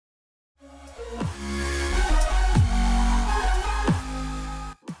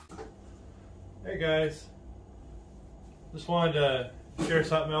guys, just wanted to share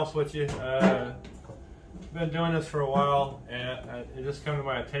something else with you. Been doing this for a while, and it just come to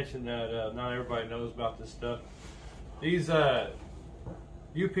my attention that not everybody knows about this stuff. These UPS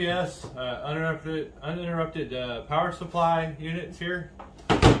uninterrupted power supply units here,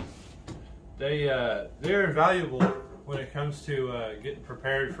 they're invaluable when it comes to getting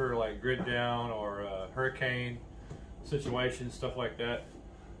prepared for like grid down or hurricane situations, stuff like that,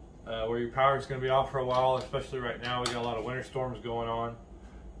 where your power is going to be off for a while. Especially right now, we got a lot of winter storms going on.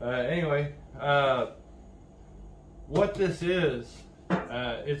 Anyway, what this is,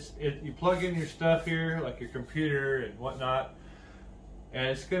 you plug in your stuff here, like your computer and whatnot, and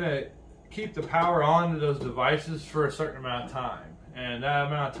it's going to keep the power on to those devices for a certain amount of time, and that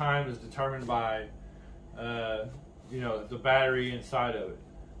amount of time is determined by the battery inside of it.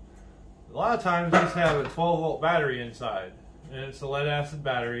 A lot of times these have a 12-volt battery inside, and it's a lead acid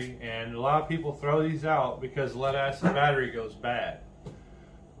battery, and a lot of people throw these out because the lead acid battery goes bad.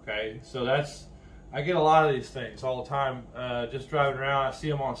 Okay, so I get a lot of these things all the time. Just driving around, I see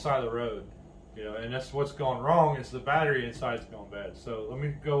them on the side of the road, and that's what's going wrong, is the battery inside's going bad. So let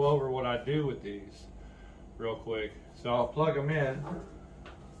me go over what I do with these real quick. So I'll plug them in.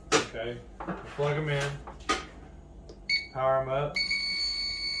 Okay, plug them in, power them up.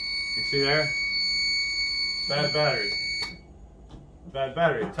 You see there? Bad battery. Bad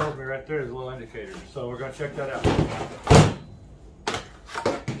battery. It tells me right there, there's a little indicator. So we're going to check that out.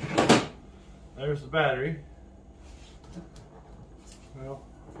 There's the battery. Well,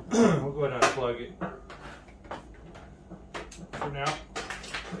 we'll go ahead and unplug it for now.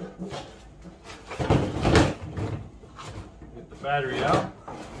 Get the battery out.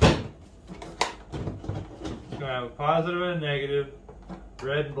 It's going to have a positive and a negative,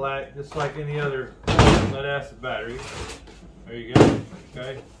 red and black, just like any other lead acid battery. There you go.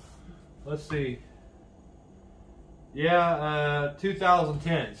 Okay. Let's see. Yeah,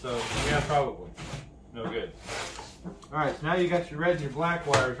 2010. So yeah, probably no good. All right. So now you got your red and your black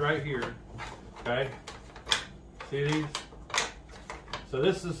wires right here. Okay. See these? So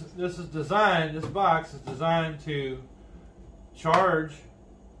this is designed. This box is designed to charge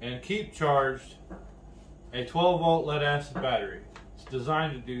and keep charged a 12-volt lead acid battery. It's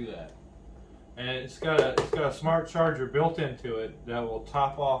designed to do that, and it's got a smart charger built into it that will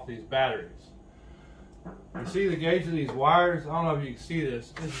top off these batteries. You see the gauge of these wires? I don't know if you can see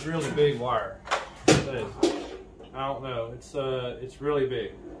this. It's a really big wire. I don't know. It's really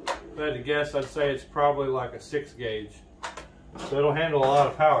big. If I had to guess, I'd say it's probably like a 6 gauge. So it'll handle a lot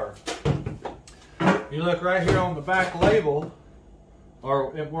of power. You look right here on the back label,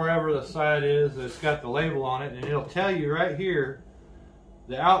 or wherever the side is that's got the label on it, and it'll tell you right here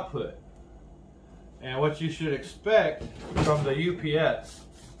the output and what you should expect from the UPS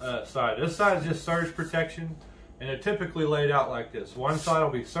side. This side is just surge protection, and they're typically laid out like this. One side will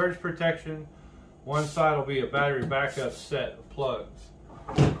be surge protection, one side will be a battery backup set of plugs.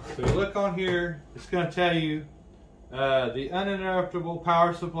 So you look on here, it's going to tell you the uninterruptible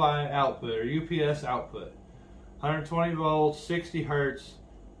power supply output, or UPS output. 120 volts, 60 hertz,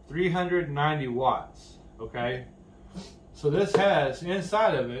 390 watts. Okay? So this has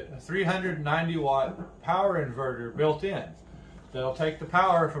inside of it a 390 watt power inverter built in that'll take the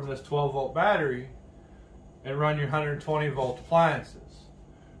power from this 12-volt battery and run your 120 volt appliances.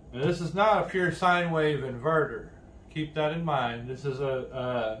 Now this is not a pure sine wave inverter. Keep that in mind. This is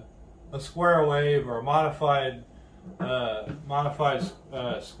a square wave, or a modified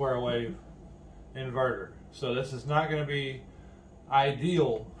square wave inverter. So this is not going to be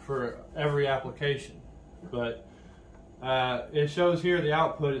ideal for every application, but it shows here the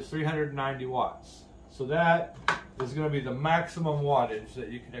output is 390 watts. So that is going to be the maximum wattage that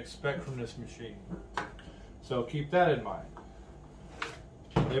you can expect from this machine. So keep that in mind.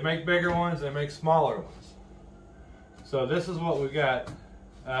 They make bigger ones, they make smaller ones. So this is what we got.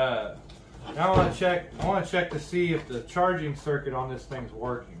 Now I want to check to see if the charging circuit on this thing's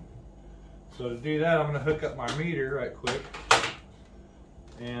working. So to do that, I'm going to hook up my meter right quick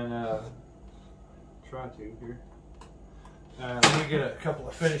and try to here. Let me get a couple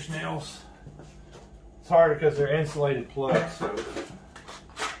of finish nails. It's hard because they're insulated plugs, so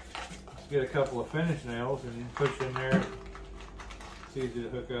let's get a couple of finish nails and you push in there. It's easy to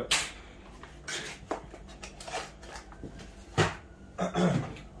hook up.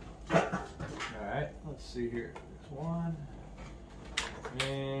 Alright, let's see here. There's one,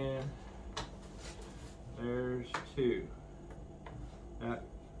 and there's two. Now,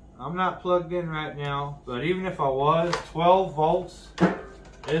 I'm not plugged in right now, but even if I was, 12 volts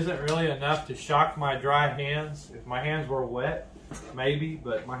isn't really enough to shock my dry hands. If my hands were wet, maybe,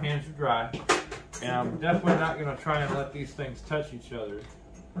 but my hands are dry. And I'm definitely not going to try and let these things touch each other.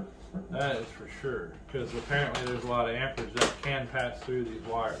 That is for sure, because apparently there's a lot of amperage that can pass through these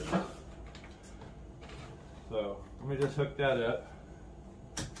wires. So let me just hook that up.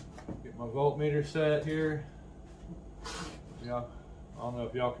 Get my voltmeter set here. Yeah, I don't know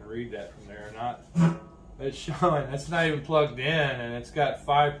if y'all can read that from there or not. It's showing, it's not even plugged in, and it's got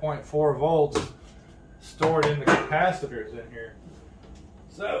 5.4 volts stored in the capacitors in here.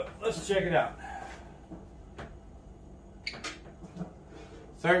 So let's check it out.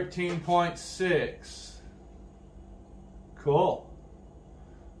 13.6. Cool.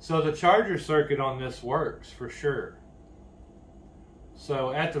 So the charger circuit on this works for sure.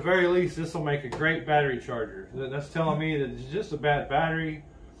 So at the very least, this will make a great battery charger. That's telling me that it's just a bad battery.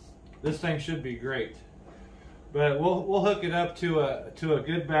 This thing should be great. But we'll hook it up to a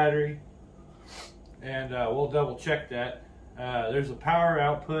good battery, and we'll double check that. There's a power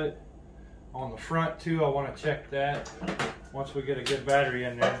output on the front too. I want to check that once we get a good battery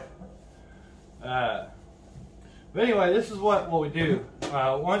in there. But anyway, this is what we do.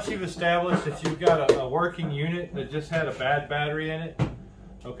 Once you've established that you've got a working unit that just had a bad battery in it,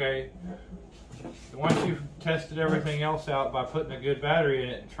 okay, once you've tested everything else out by putting a good battery in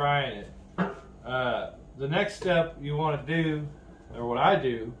it and trying it, the next step you want to do, or what I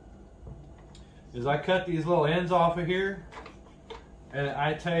do, is I cut these little ends off of here, and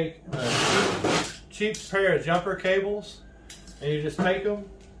I take a cheap pair of jumper cables, and you just take them.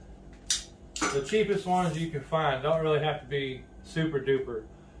 The cheapest ones you can find, don't really have to be super duper,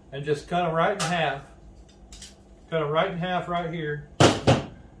 and just cut them right in half. Cut them right in half right here,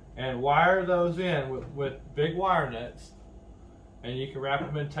 and wire those in with big wire nuts, and you can wrap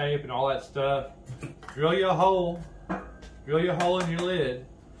them in tape and all that stuff. Drill you a hole in your lid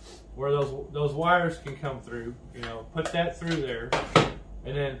where those wires can come through. You know, put that through there,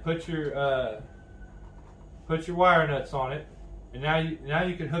 and then put your wire nuts on it. And now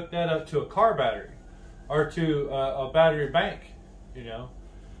you can hook that up to a car battery or to a battery bank, you know,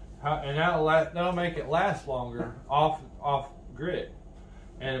 and that'll make it last longer off grid.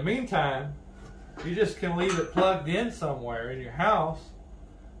 And in the meantime, you just can leave it plugged in somewhere in your house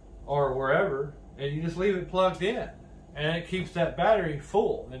or wherever, and you just leave it plugged in, and it keeps that battery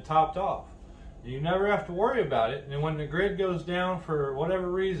full and topped off. You never have to worry about it. And when the grid goes down for whatever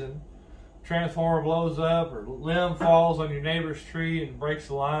reason, transformer blows up or limb falls on your neighbor's tree and breaks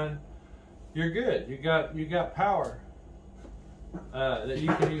the line, you're good. You got power that you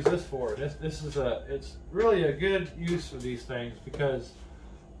can use this for. It's really a good use for these things because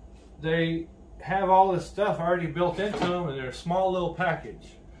they have all this stuff already built into them, and they're a small little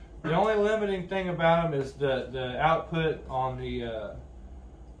package. The only limiting thing about them is the output on the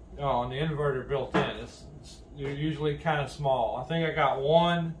inverter built in. They're usually kind of small. I think I got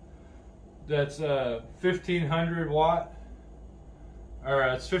one that's 1500 watt, or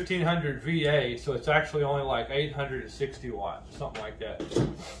it's 1500 VA, so it's actually only like 860 watts, something like that.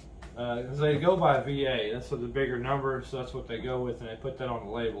 Because they go by VA, that's what the bigger number, so that's what they go with, and they put that on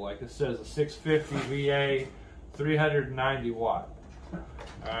the label. Like it says a 650 VA, 390 watt.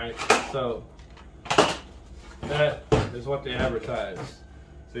 Alright, so that is what they advertise.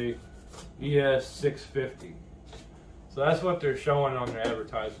 See, ES 650. So that's what they're showing on their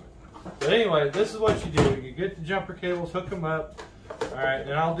advertisement. But anyway, this is what you do. You get the jumper cables, hook them up. Alright,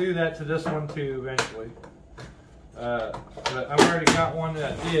 and I'll do that to this one too eventually. But I've already got one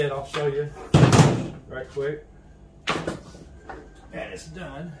that I did. I'll show you right quick. And it's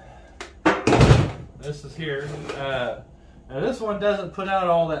done. This is here. Now this one doesn't put out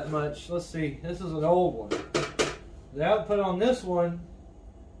all that much. Let's see. This is an old one. The output on this one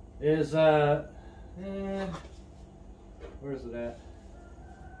is where's it at?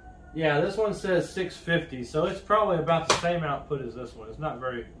 Yeah, this one says 650, so it's probably about the same output as this one. It's not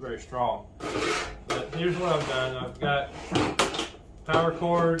very strong. But here's what I've done. I've got power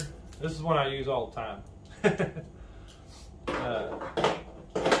cord. This is one I use all the time. Let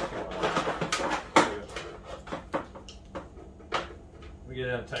me get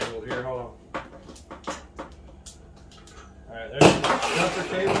it untangled here. Hold on. Alright, there's the jumper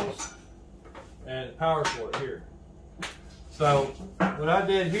cables and power cord here. So what I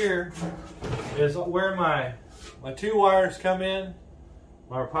did here is where my two wires come in,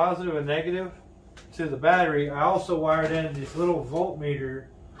 my positive and negative, to the battery. I also wired in this little voltmeter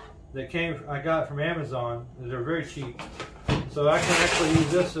that I got from Amazon. They're very cheap. So I can actually use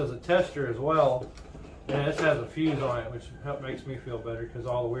this as a tester as well. And this has a fuse on it, which makes me feel better because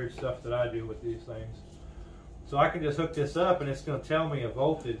all the weird stuff that I do with these things. So I can just hook this up and it's going to tell me a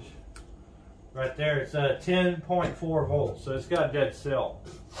voltage. Right there, it's 10.4 volts, so it's got a dead cell.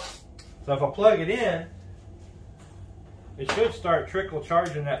 So if I plug it in, it should start trickle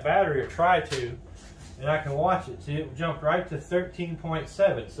charging that battery, or try to, and I can watch it. See, it jumped right to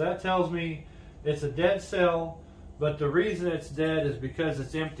 13.7. So that tells me it's a dead cell, but the reason it's dead is because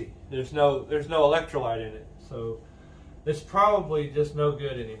it's empty. There's no electrolyte in it. So it's probably just no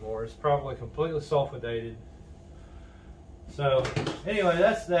good anymore. It's probably completely sulfated. So anyway,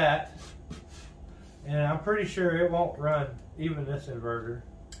 that's that. And I'm pretty sure it won't run even this inverter.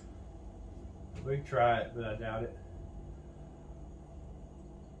 We can try it, but I doubt it.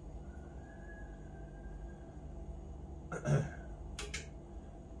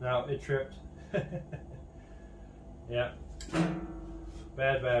 No, it tripped. Yeah.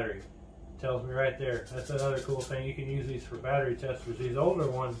 Bad battery. Tells me right there. That's another cool thing. You can use these for battery testers. These older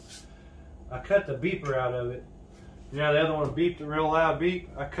ones, I cut the beeper out of it. Yeah, the other one beeped a real loud beep.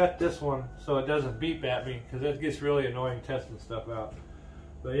 I cut this one so it doesn't beep at me, because it gets really annoying testing stuff out.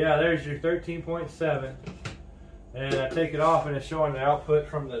 But yeah, there's your 13.7. And I take it off and it's showing the output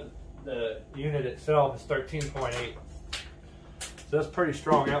from the unit itself is 13.8. So that's pretty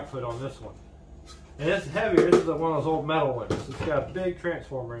strong output on this one. And it's heavier. This is one of those old metal ones. It's got a big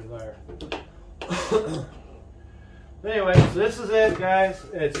transformer in there. Anyway, so this is it, guys.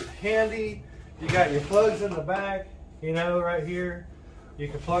 It's handy. You got your plugs in the back, you know, right here. You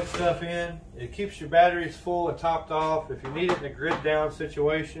can plug stuff in. It keeps your batteries full and topped off. If you need it in a grid down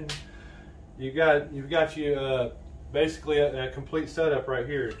situation, you've got you basically a complete setup right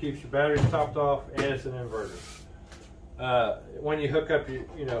here. It keeps your batteries topped off, and it's an inverter. When you hook up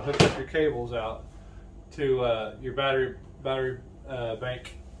your cables out to your battery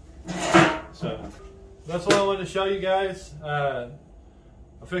bank. So that's what I wanted to show you guys. I'm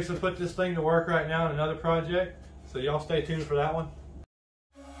fixing to put this thing to work right now in another project, so y'all stay tuned for that one.